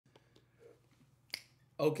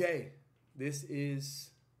Okay, this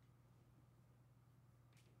is,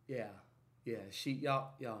 yeah,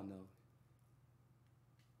 y'all know.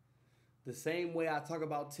 The same way I talk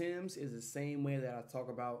about Tim's is the same way that I talk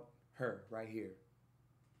about her right here.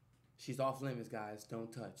 She's off limits, guys.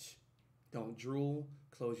 Don't touch. Don't drool.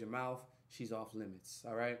 Close your mouth. She's off limits,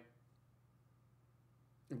 all right?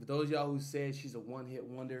 And for those of y'all who said she's a one-hit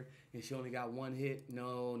wonder and she only got one hit,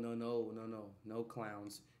 no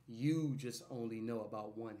clowns. You just only know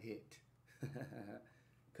about one hit.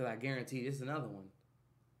 Because I guarantee this is another one.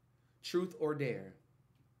 Truth or dare.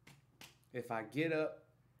 If I get up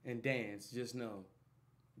and dance, just know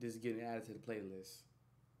this is getting added to the playlist.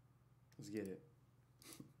 Let's get it.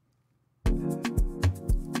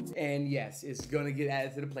 And yes, it's going to get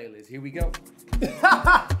added to the playlist. Here we go.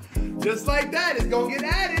 Just like that, it's going to get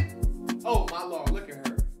added. Oh, my Lord. Look at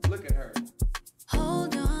her. Look at her.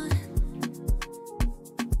 Hold on.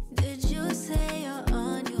 Did you say you're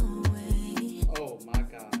on your way? Oh, my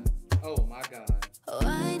God. Oh, my God.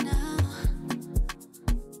 Why now?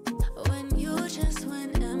 When you just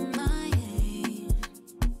went MIA.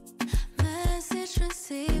 Message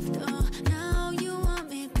received. Oh, now you want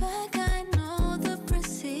me back. I know the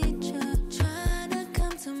procedure. Trying to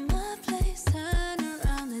come to my place. Turn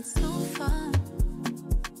around, it's so far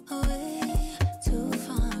away, too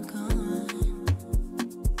far gone.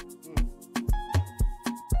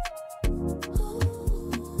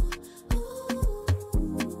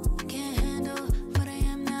 Can't handle what I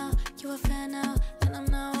am now. You a fan now, and I'm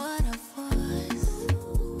not what I was.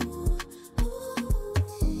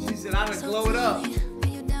 She said, I done glow it up. Are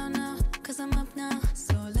you down now? 'Cause I'm up now.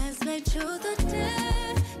 So let's make sure the day.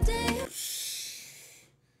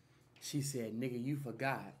 She said, nigga, you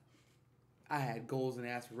forgot. I had goals and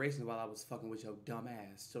aspirations while I was fucking with your dumb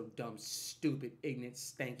ass. So dumb, stupid, ignorant,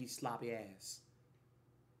 stanky, sloppy ass.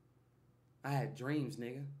 I had dreams,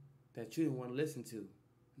 nigga, that you didn't want to listen to.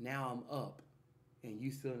 Now I'm up, and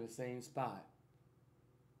you still in the same spot.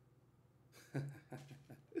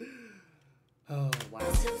 Oh, wow.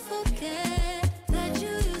 To forget that you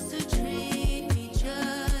used to treat me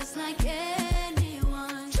just like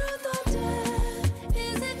anyone. Truth or dare,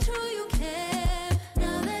 is it true you care?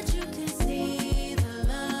 Now that you can see the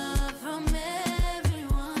love from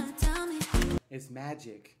everyone, tell me. It's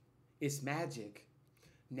magic. It's magic.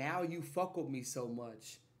 Now you fuck with me so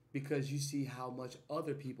much because you see how much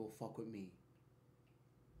other people fuck with me.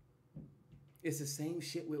 It's the same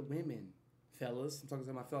shit with women, fellas. I'm talking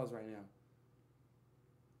to my fellas right now.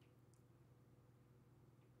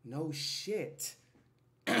 No shit.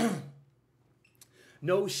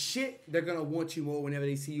 No shit they're going to want you more whenever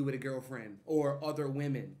they see you with a girlfriend or other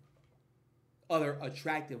women. Other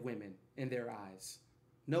attractive women in their eyes.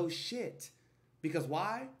 No shit. Because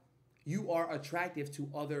why? You are attractive to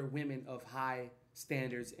other women of high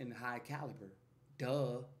standards and high caliber.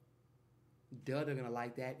 Duh. Duh, they're going to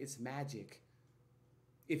like that. It's magic.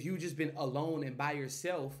 If you've just been alone and by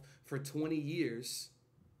yourself for 20 years,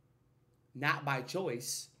 not by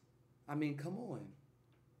choice, I mean, come on.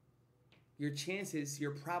 Your chances,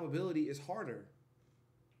 your probability is harder.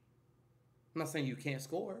 I'm not saying you can't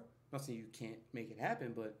score. I'm not saying you can't make it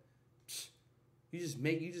happen, but you just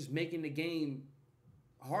making the game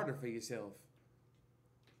harder for yourself.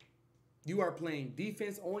 You are playing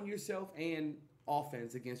defense on yourself and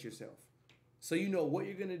offense against yourself. So you know what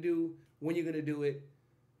you're going to do, when you're going to do it,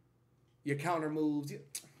 your counter moves.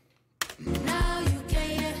 Now you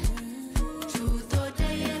care. Truth or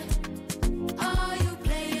dare. Are you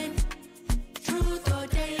playing? Truth or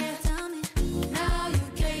dare. Tell me. Now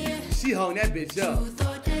you care. She hung that bitch up. Truth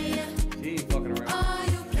or dare. She ain't fucking around. Are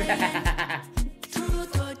you playing?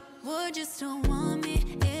 Truth or would you still want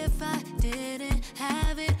me if I didn't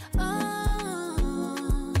have it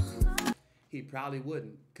all? He probably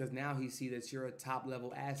wouldn't, because now he see that you're a top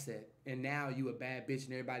level asset, and now you a bad bitch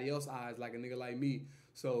in everybody else's eyes like a nigga like me.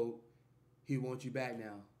 So he wants you back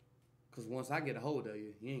now, because once I get a hold of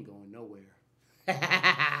you, you ain't going nowhere.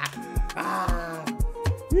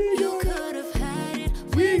 You could have had it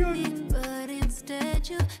with me, but instead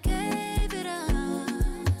you gave it up.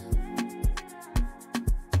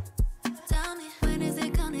 Tell me, when is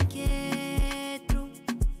it gonna get through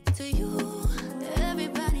to you?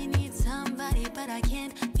 Everybody needs somebody, but I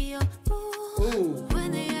can't be your Ooh.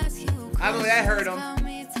 When they ask you, I know that hurt him. about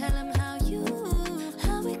me, tell them how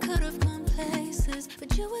we could have gone places,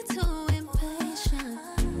 but you were too impatient.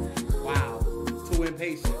 Wow. Too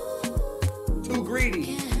impatient. Too greedy.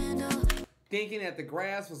 Can't handle. Thinking that the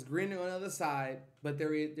grass was greener on the other side, but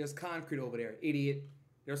there's concrete over there. Idiot.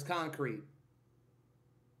 There's concrete.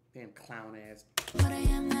 Damn clown ass. What I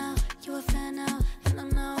am now, you a fan now, and I'm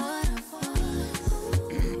not what I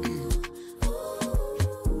was.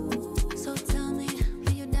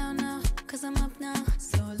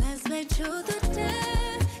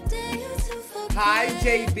 Hi,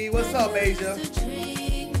 JB. What's up, Asia? used to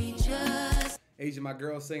treat me just Asia, my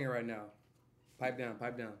girl singing right now. Pipe down,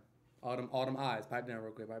 pipe down. All them eyes. Pipe down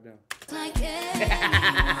real quick, pipe down. like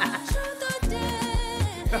anyone. Truth or dare,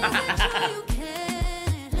 is it true you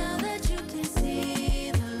care? Now that you can see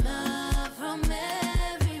the love from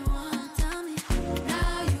everyone, tell me,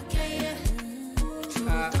 now you care. Truth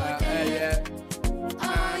or dare,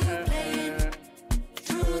 are you playing?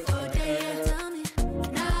 Truth or dare, tell me,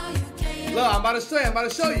 now you care. Look, I'm about to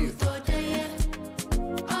show you. Truth or dare,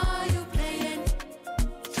 are you playing?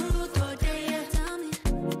 Truth or dare, tell me.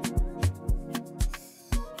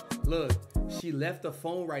 Look, she left the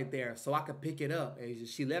phone right there so I could pick it up, Asia.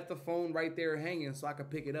 She left the phone right there hanging so I could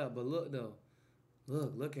pick it up. But look, though.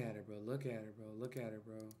 Look at her, bro. Look at her, bro. Look at her,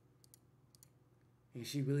 bro. And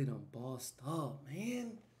she really done bossed up,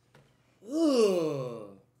 man.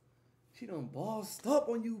 Ugh. She done bossed up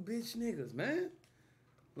on you bitch niggas, man.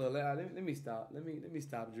 Look, let me stop. Let me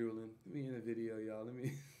stop drooling. Let me end the video, y'all. Let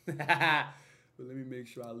me but let me make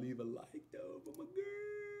sure I leave a like though for my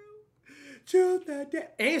girl. Truth that day.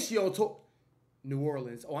 And she on tour. New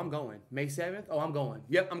Orleans. Oh, I'm going. May 7th. Oh, I'm going.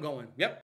 Yep, I'm going. Yep.